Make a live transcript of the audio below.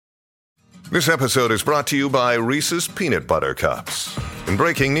This episode is brought to you by Reese's Peanut Butter Cups. In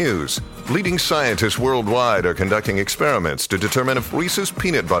breaking news, leading scientists worldwide are conducting experiments to determine if Reese's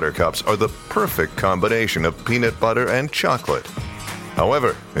Peanut Butter Cups are the perfect combination of peanut butter and chocolate.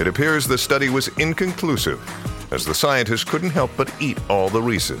 However, it appears the study was inconclusive, as the scientists couldn't help but eat all the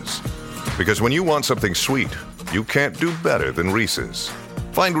Reese's. Because when you want something sweet, you can't do better than Reese's.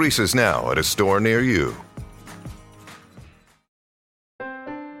 Find Reese's now at a store near you.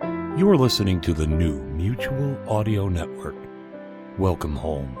 You are listening to the new Mutual Audio Network. Welcome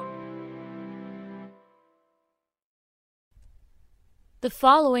home. The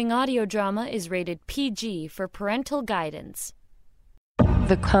following audio drama is rated PG for parental guidance.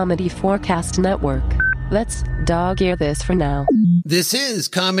 The Comedy Forecast Network. Let's dog-ear this for now. This is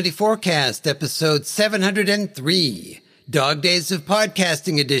Comedy Forecast, episode 703, Dog Days of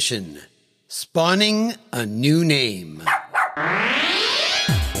Podcasting Edition, Spawning a New Name.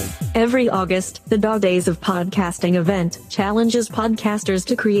 Every August, the Dog Days of Podcasting event challenges podcasters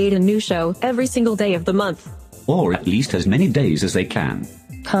to create a new show every single day of the month. Or at least as many days as they can.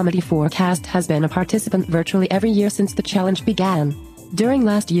 Comedy Forecast has been a participant virtually every year since the challenge began. During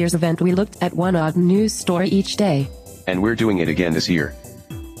last year's event, we looked at one odd news story each day. And we're doing it again this year.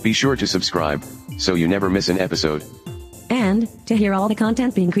 Be sure to subscribe, so you never miss an episode. And, to hear all the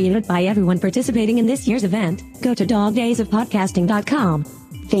content being created by everyone participating in this year's event, go to dogdaysofpodcasting.com.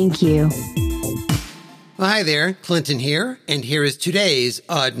 Thank you. Well, hi there, Clinton here, and here is today's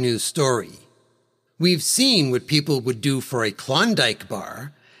odd news story. We've seen what people would do for a Klondike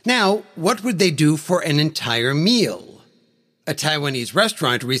bar. Now, what would they do for an entire meal? A Taiwanese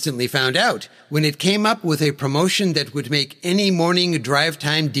restaurant recently found out when it came up with a promotion that would make any morning drive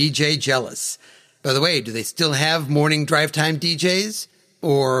time DJ jealous. By the way, do they still have morning drive time DJs?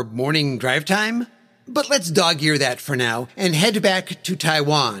 Or morning drive time? But let's dog-ear that for now and head back to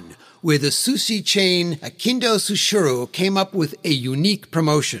Taiwan, where the sushi chain Akindo Sushiro came up with a unique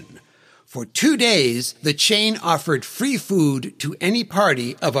promotion. For 2 days, the chain offered free food to any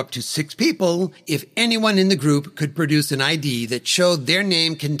party of up to 6 people if anyone in the group could produce an ID that showed their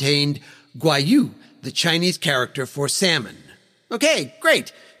name contained guayu, the Chinese character for salmon. Okay,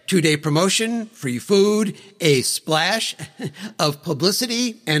 great. 2-day promotion, free food, a splash of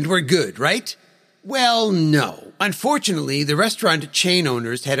publicity, and we're good, right? Well, no. Unfortunately, the restaurant chain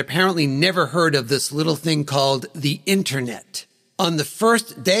owners had apparently never heard of this little thing called the Internet. On the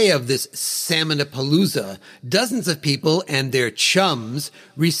first day of this Salmonapalooza, dozens of people and their chums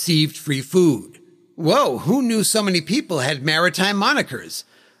received free food. Whoa, who knew so many people had maritime monikers?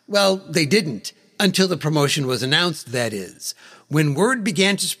 Well, they didn't, until the promotion was announced, that is. When word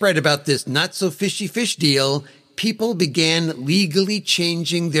began to spread about this not-so-fishy fish deal, people began legally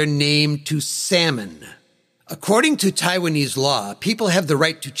changing their name to salmon. According to Taiwanese law, people have the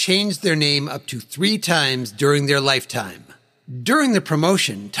right to change their name up to 3 times during their lifetime. During the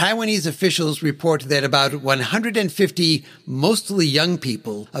promotion, Taiwanese officials report that about 150, mostly young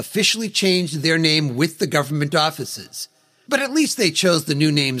people, officially changed their name with the government offices. But at least they chose the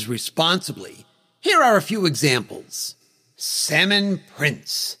new names responsibly. Here are a few examples. Salmon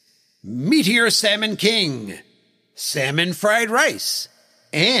Prince, Meteor Salmon King, Salmon Fried Rice.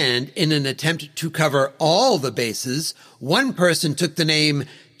 And in an attempt to cover all the bases, one person took the name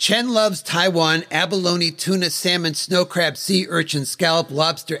Chen Loves Taiwan Abalone Tuna Salmon Snow Crab Sea Urchin Scallop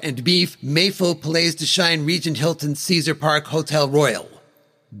Lobster and Beef Mayful Palais de Shine Regent Hilton Caesar Park Hotel Royal.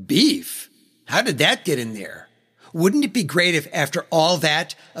 Beef? How did that get in there? Wouldn't it be great if after all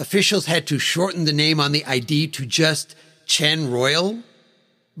that, officials had to shorten the name on the ID to just Chen Royal?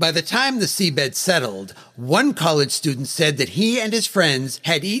 By the time the seabed settled, one college student said that he and his friends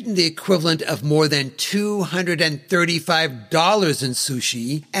had eaten the equivalent of more than $235 in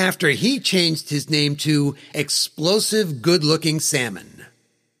sushi after he changed his name to Explosive Good-Looking Salmon.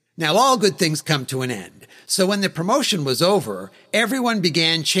 Now, all good things come to an end. So when the promotion was over, everyone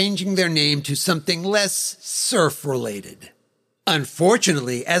began changing their name to something less surf-related.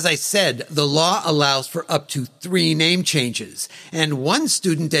 Unfortunately, as I said, the law allows for up to 3 name changes, and one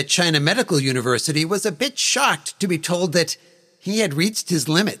student at China Medical University was a bit shocked to be told that he had reached his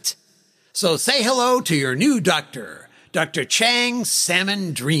limit. So say hello to your new doctor, Dr. Chang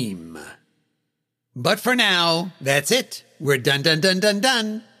Salmon Dream. But for now, that's it. We're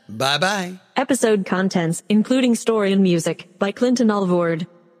done. Bye-bye. Episode contents, including story and music, by Clinton Alvord.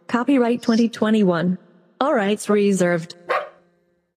 Copyright 2021. All rights reserved.